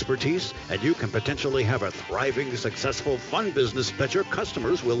chain and expertise, and you can potentially have a thriving, successful, fun business that your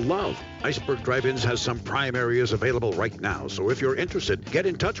customers will love. Iceberg Drive-Ins has some prime areas available right now, so if you're interested, get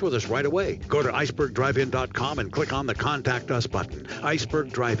in touch with us right away. Go to icebergdrivein.com and click on the Contact Us button.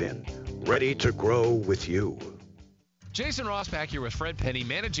 Iceberg Drive-In, ready to grow with you. Jason Rosbach here with Fred Penny,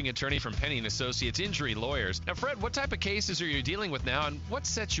 managing attorney from Penny & Associates Injury Lawyers. Now, Fred, what type of cases are you dealing with now, and what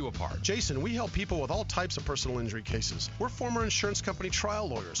sets you apart? Jason, we help people with all types of personal injury cases. We're former insurance company trial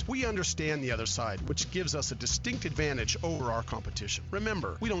lawyers. We understand the other side, which gives us a distinct advantage over our competition.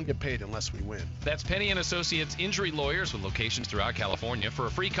 Remember, we don't get paid unless we win. That's Penny & Associates Injury Lawyers with locations throughout California. For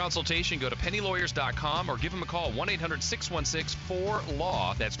a free consultation, go to pennylawyers.com or give them a call,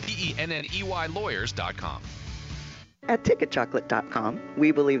 1-800-616-4LAW. That's PENNEY lawyers.com. At TicketChocolate.com,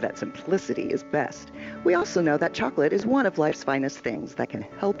 we believe that simplicity is best. We also know that chocolate is one of life's finest things that can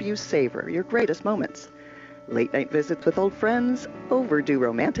help you savor your greatest moments. Late night visits with old friends, overdue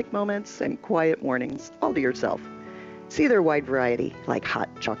romantic moments, and quiet mornings all to yourself. See their wide variety, like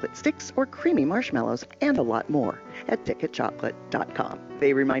hot chocolate sticks or creamy marshmallows, and a lot more at TicketChocolate.com.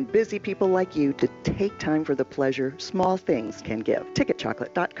 They remind busy people like you to take time for the pleasure small things can give.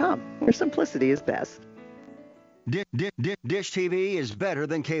 TicketChocolate.com, where simplicity is best. Dish TV is better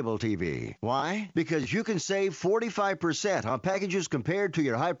than cable TV. Why? Because you can save 45% on packages compared to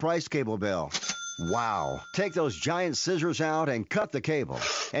your high-priced cable bill. Wow. Take those giant scissors out and cut the cable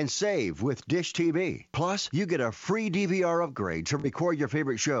and save with Dish TV. Plus, you get a free DVR upgrade to record your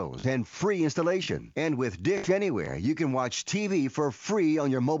favorite shows and free installation. And with Dish Anywhere, you can watch TV for free on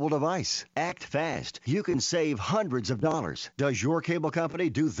your mobile device. Act fast. You can save hundreds of dollars. Does your cable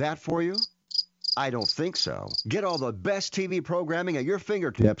company do that for you? I don't think so. Get all the best TV programming at your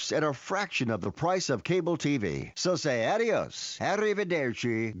fingertips at a fraction of the price of cable TV. So say adios,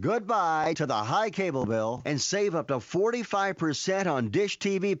 arrivederci, goodbye to the high cable bill and save up to 45% on Dish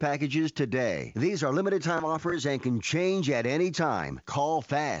TV packages today. These are limited time offers and can change at any time. Call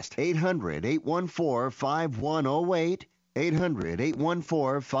fast. 800-814-5108.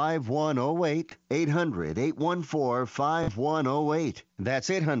 800-814-5108. 800-814-5108. That's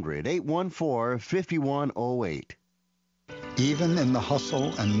 800-814-5108. Even in the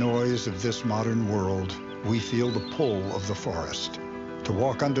hustle and noise of this modern world, we feel the pull of the forest. To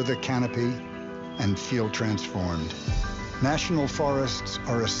walk under the canopy and feel transformed. National forests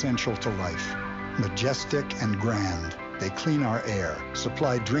are essential to life. Majestic and grand, they clean our air,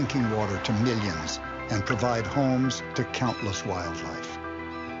 supply drinking water to millions, and provide homes to countless wildlife.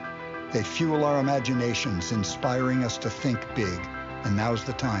 They fuel our imaginations, inspiring us to think big, and now's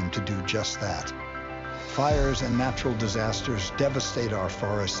the time to do just that. Fires and natural disasters devastate our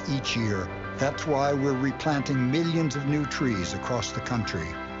forests each year. That's why we're replanting millions of new trees across the country.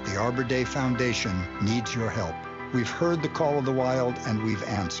 The Arbor Day Foundation needs your help. We've heard the call of the wild and we've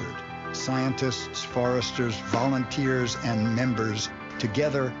answered. Scientists, foresters, volunteers, and members,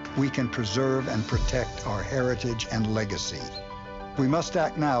 together we can preserve and protect our heritage and legacy. We must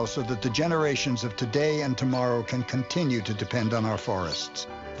act now so that the generations of today and tomorrow can continue to depend on our forests.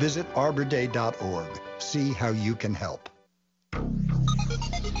 Visit arborday.org. See how you can help.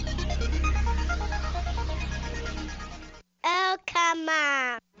 Oh, come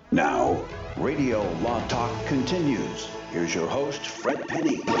on. Now, Radio Law Talk continues. Here's your host, Fred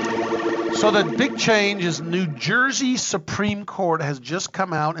Penny. So the big change is New Jersey Supreme Court has just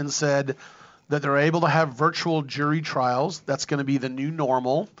come out and said that they're able to have virtual jury trials. That's going to be the new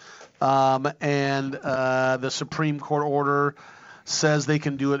normal. And the Supreme Court order says they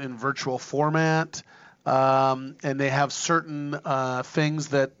can do it in virtual format. And they have certain things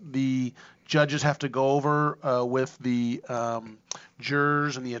that the judges have to go over with the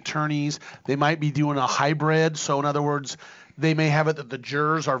jurors and the attorneys. They might be doing a hybrid. So in other words, they may have it that the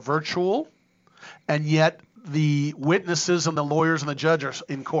jurors are virtual, and yet the witnesses and the lawyers and the judge are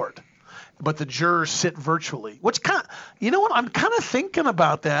in court. But the jurors sit virtually, which kind of, you know what, I'm kind of thinking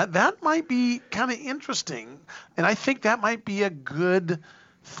about that. That might be kind of interesting, and I think that might be a good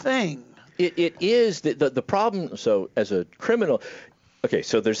thing. It is the problem. So as a criminal, okay,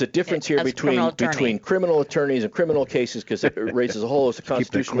 so there's a difference here between criminal attorneys and criminal cases, because it raises a whole host of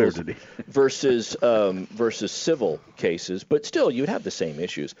constitutional versus civil cases, but still you'd have the same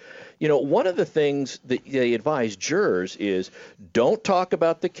issues. You know, one of the things that they advise jurors is don't talk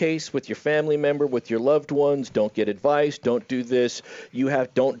about the case with your family member, with your loved ones. Don't get advice. Don't do this.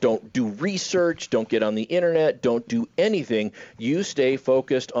 Don't do research. Don't get on the internet. Don't do anything. You stay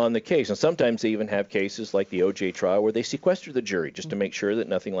focused on the case. And sometimes they even have cases like the O.J. trial where they sequester the jury just to make sure that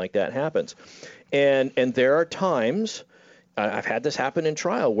nothing like that happens. And there are times, I've had this happen in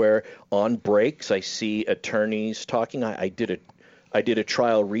trial, where on breaks I see attorneys talking. I did a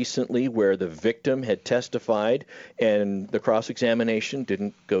trial recently where the victim had testified and the cross-examination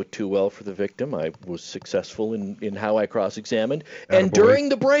didn't go too well for the victim. I was successful in how I cross-examined. And during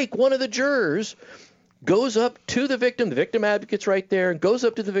the break, one of the jurors goes up to the victim advocate's right there, and goes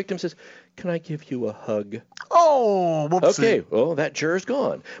up to the victim and says, "Can I give you a hug?" Oh, whoopsie. Okay, well, that juror's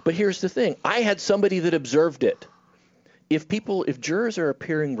gone. But here's the thing. I had somebody that observed it. If jurors are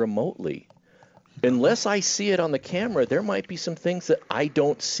appearing remotely, unless I see it on the camera, there might be some things that I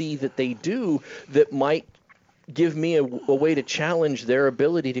don't see that they do that might give me a way to challenge their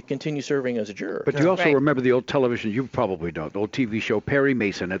ability to continue serving as a juror. But you also remember the old television, you probably don't, the old TV show Perry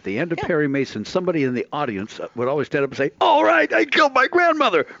Mason. At the end of Perry Mason, somebody in the audience would always stand up and say, "All right, I killed my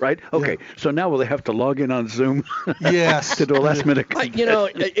grandmother," right? Okay, so now will they have to log in on Zoom? Yes. To do a last minute.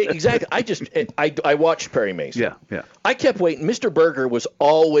 Exactly. I watched Perry Mason. Yeah. I kept waiting. Mr. Berger was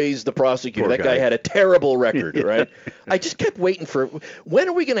always the prosecutor. That guy had a terrible record, right? I just kept waiting for, when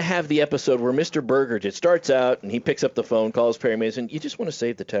are we going to have the episode where Mr. Berger just starts out and he picks up the phone, calls Perry Mason. You just want to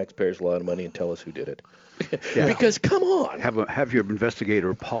save the taxpayers a lot of money and tell us who did it. Because come on. Have your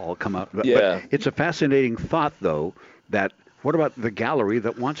investigator, Paul, come out. Yeah. But it's a fascinating thought, though, that what about the gallery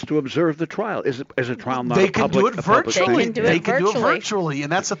that wants to observe the trial? Is a trial not They a can public, do it virtually. They can do it virtually,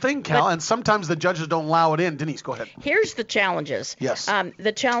 and that's the thing, Cal. And sometimes the judges don't allow it in. Denise, go ahead. Here's the challenges. Yes.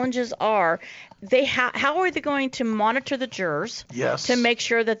 The challenges are how are they going to monitor the jurors to make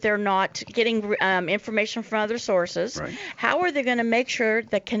sure that they're not getting information from other sources? Right. How are they going to make sure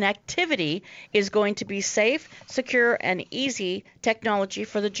that connectivity is going to be safe, secure, and easy technology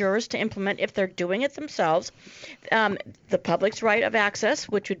for the jurors to implement if they're doing it themselves? The public's right of access,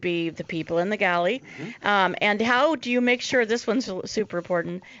 which would be the people in the galley. And how do you make sure, this one's super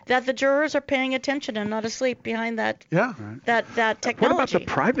important, that the jurors are paying attention and not asleep behind that that technology? What about the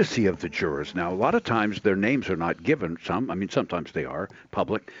privacy of the jurors now? A lot of times their names are not given. Sometimes they are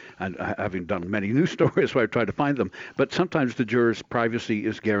public, and having done many news stories where I've tried to find them, but sometimes the jurors' privacy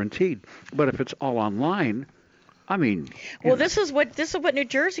is guaranteed. But if it's all online, this is what New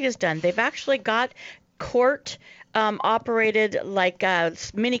Jersey has done. They've actually got court operated like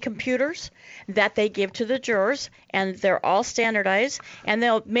mini computers that they give to the jurors, and they're all standardized. And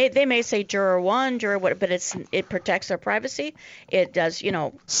they may say juror 1, juror what, but it protects their privacy. It does,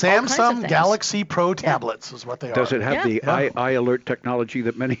 Samsung Galaxy Pro tablets is what they are. Does it have the eye alert technology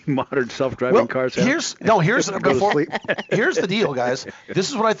that many modern self-driving cars have? Here's the deal, guys. This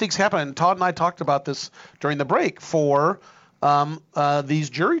is what I think's happening. Todd and I talked about this during the break for these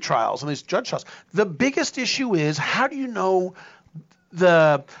jury trials and these judge trials. The biggest issue is, how do you know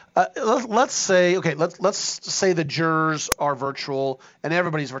let's say the jurors are virtual and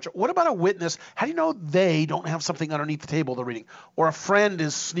everybody's virtual. What about a witness? How do you know they don't have something underneath the table they're reading, or a friend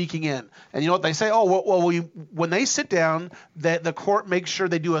is sneaking in? And you know what they say? When they sit down, the court makes sure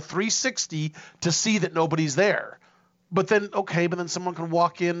they do a 360 to see that nobody's there. But then someone can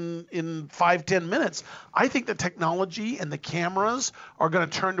walk in 5-10 minutes. I think the technology and the cameras are going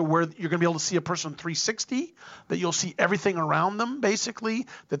to turn to where you're going to be able to see a person 360, that you'll see everything around them, basically,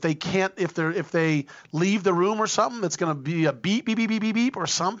 that they can't, if they leave the room or something, it's going to be a beep, beep, beep, beep, beep, beep, or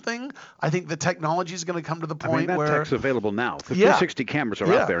something. I think the technology is going to come to the point that where tech's available now. The 360 cameras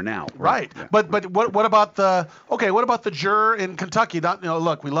are out there now. Right. Yeah. But what about the juror in Kentucky?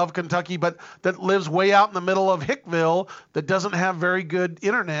 Look, we love Kentucky, but that lives way out in the middle of Hickville, that doesn't have very good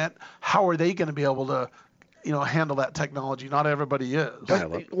internet. How are they going to be able to handle that technology? Not everybody is.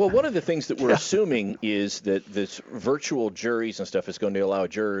 Well, one of the things that we're assuming is that this virtual juries and stuff is going to allow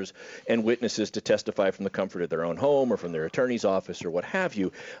jurors and witnesses to testify from the comfort of their own home or from their attorney's office or what have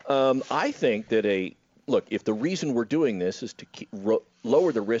you. I think that if the reason we're doing this is to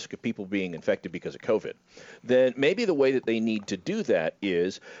lower the risk of people being infected because of COVID, then maybe the way that they need to do that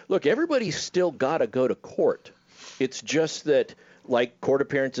is, everybody's still got to go to court. It's just that, like court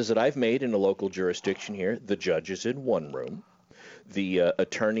appearances that I've made in a local jurisdiction here, the judge is in one room, the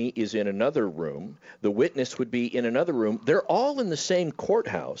attorney is in another room, the witness would be in another room. They're all in the same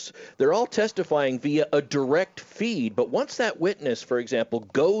courthouse. They're all testifying via a direct feed. But once that witness, for example,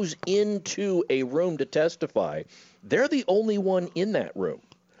 goes into a room to testify, they're the only one in that room.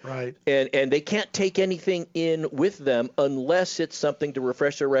 Right. And they can't take anything in with them unless it's something to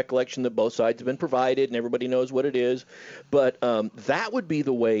refresh their recollection that both sides have been provided and everybody knows what it is. But that would be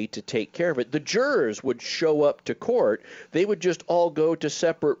the way to take care of it. The jurors would show up to court. They would just all go to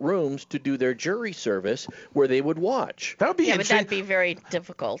separate rooms to do their jury service where they would watch. That would be but that'd be very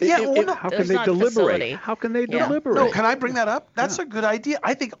difficult. How can they deliberate? How can they deliberate? No, can I bring that up? That's a good idea.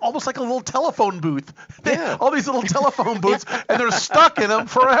 I think almost like a little telephone booth. All these little telephone booths, and they're stuck in them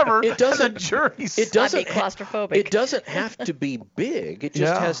forever. It doesn't. It doesn't be claustrophobic. It doesn't have to be big. It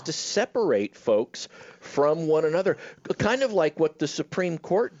just has to separate folks from one another, kind of like what the Supreme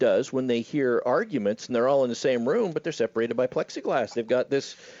Court does when they hear arguments and they're all in the same room, but they're separated by plexiglass. They've got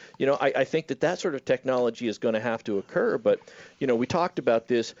this. I think that sort of technology is going to have to occur. But we talked about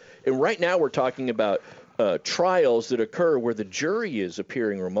this, and right now we're talking about trials that occur where the jury is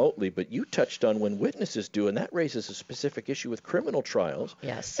appearing remotely, but you touched on when witnesses do, and that raises a specific issue with criminal trials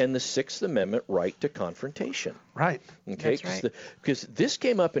and the Sixth Amendment right to confrontation. Right. Okay. That's right. Because this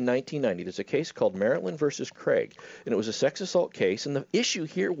came up in 1990. There's a case called Maryland versus Craig, and it was a sex assault case, and the issue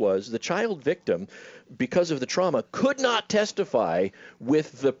here was the child victim, because of the trauma, could not testify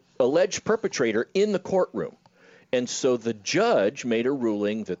with the alleged perpetrator in the courtroom. And so the judge made a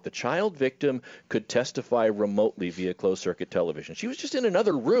ruling that the child victim could testify remotely via closed-circuit television. She was just in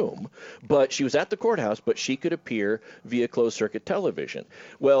another room, but she was at the courthouse, but she could appear via closed-circuit television.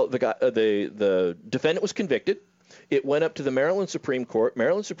 Well, the defendant was convicted. It went up to the Maryland Supreme Court.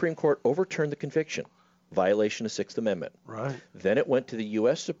 Maryland Supreme Court overturned the conviction. Violation of Sixth Amendment. Right. Then it went to the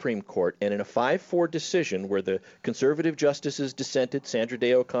U.S. Supreme Court, and in a 5-4 decision where the conservative justices dissented, Sandra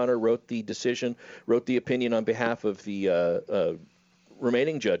Day O'Connor wrote the opinion on behalf of the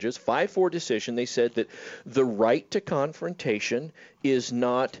remaining judges. 5-4 decision, they said that the right to confrontation is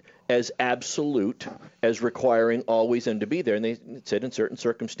not as absolute as requiring always them to be there. And they said in certain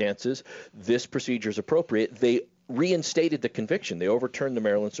circumstances, this procedure is appropriate. They reinstated the conviction. They overturned the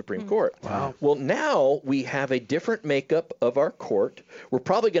Maryland Supreme Court. Wow. Well, now we have a different makeup of our court. We're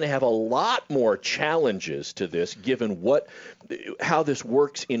probably going to have a lot more challenges to this, given how this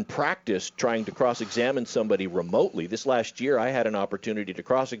works in practice, trying to cross-examine somebody remotely. This last year, I had an opportunity to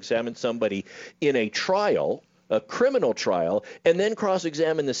cross-examine somebody in a trial, a criminal trial, and then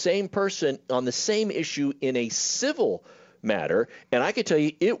cross-examine the same person on the same issue in a civil matter. And I can tell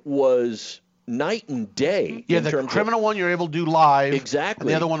you, it was night and day. Yeah, the criminal one you're able to do live. Exactly. And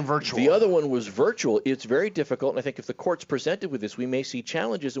the other one virtual. The other one was virtual. It's very difficult, and I think if the court's presented with this, we may see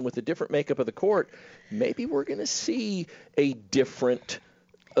challenges, and with the different makeup of the court, maybe we're going to see a different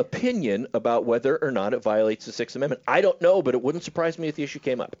opinion about whether or not it violates the Sixth Amendment. I don't know, but it wouldn't surprise me if the issue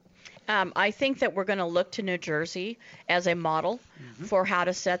came up. I think that we're going to look to New Jersey as a model for how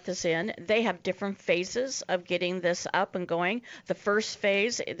to set this in. They have different phases of getting this up and going. The first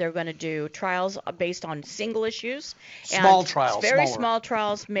phase, they're going to do trials based on single issues. Small trials. Very smaller. small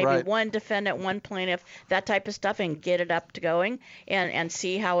trials, maybe one defendant, one plaintiff, that type of stuff, and get it up to going and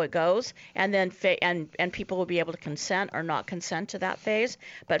see how it goes. And then and people will be able to consent or not consent to that phase.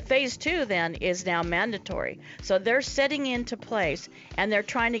 But phase 2 then is now mandatory. So they're setting into place, and they're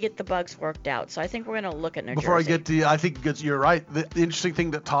trying to get the bugs worked out. So I think we're going to look at New Jersey. Before I get to, I think you're right. The interesting thing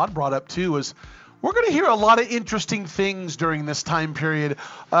that Todd brought up too is we're going to hear a lot of interesting things during this time period.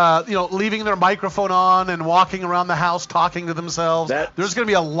 Leaving their microphone on and walking around the house talking to themselves. There's going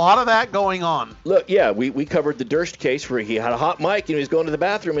to be a lot of that going on. Look, yeah, we covered the Durst case where he had a hot mic and he was going to the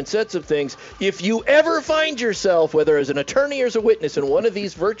bathroom and said some things. If you ever find yourself, whether as an attorney or as a witness in one of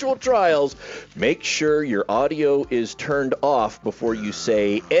these virtual trials, make sure your audio is turned off before you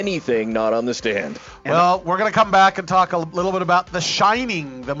say anything not on the stand. Well, we're going to come back and talk a little bit about The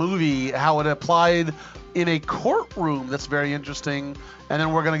Shining, the movie, how it applied in a courtroom. That's very interesting. And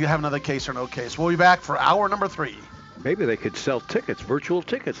then we're going to have another case or no case. We'll be back for hour number 3. Maybe they could sell tickets, virtual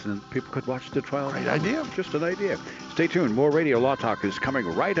tickets, and people could watch the trial. Great idea. Just an idea. Stay tuned. More Radio Law Talk is coming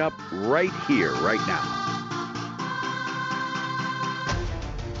right up, right here, right now.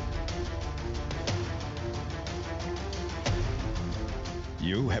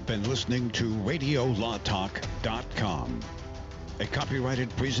 You have been listening to RadioLawTalk.com, a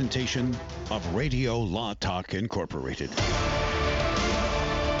copyrighted presentation of Radio Law Talk Incorporated.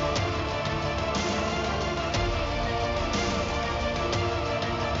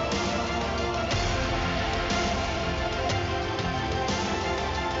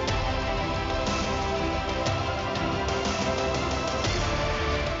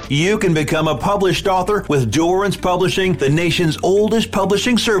 You can become a published author with Dorrance Publishing, the nation's oldest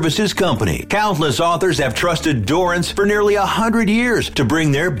publishing services company. Countless authors have trusted Dorrance for nearly 100 years to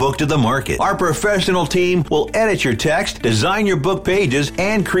bring their book to the market. Our professional team will edit your text, design your book pages,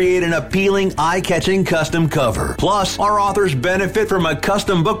 and create an appealing, eye-catching custom cover. Plus, our authors benefit from a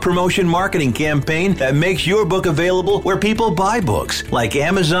custom book promotion marketing campaign that makes your book available where people buy books, like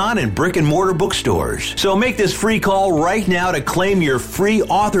Amazon and brick-and-mortar bookstores. So make this free call right now to claim your free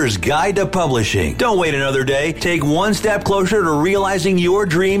author's Guide to Publishing. Don't wait another day. Take one step closer to realizing your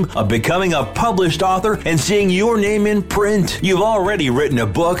dream of becoming a published author and seeing your name in print. You've already written a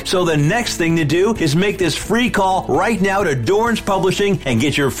book, so the next thing to do is make this free call right now to Dorrance Publishing and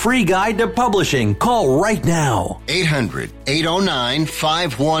get your free Guide to Publishing. Call right now.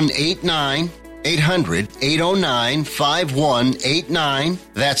 800-809-5189. 800-809-5189.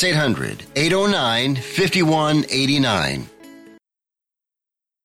 That's 800-809-5189.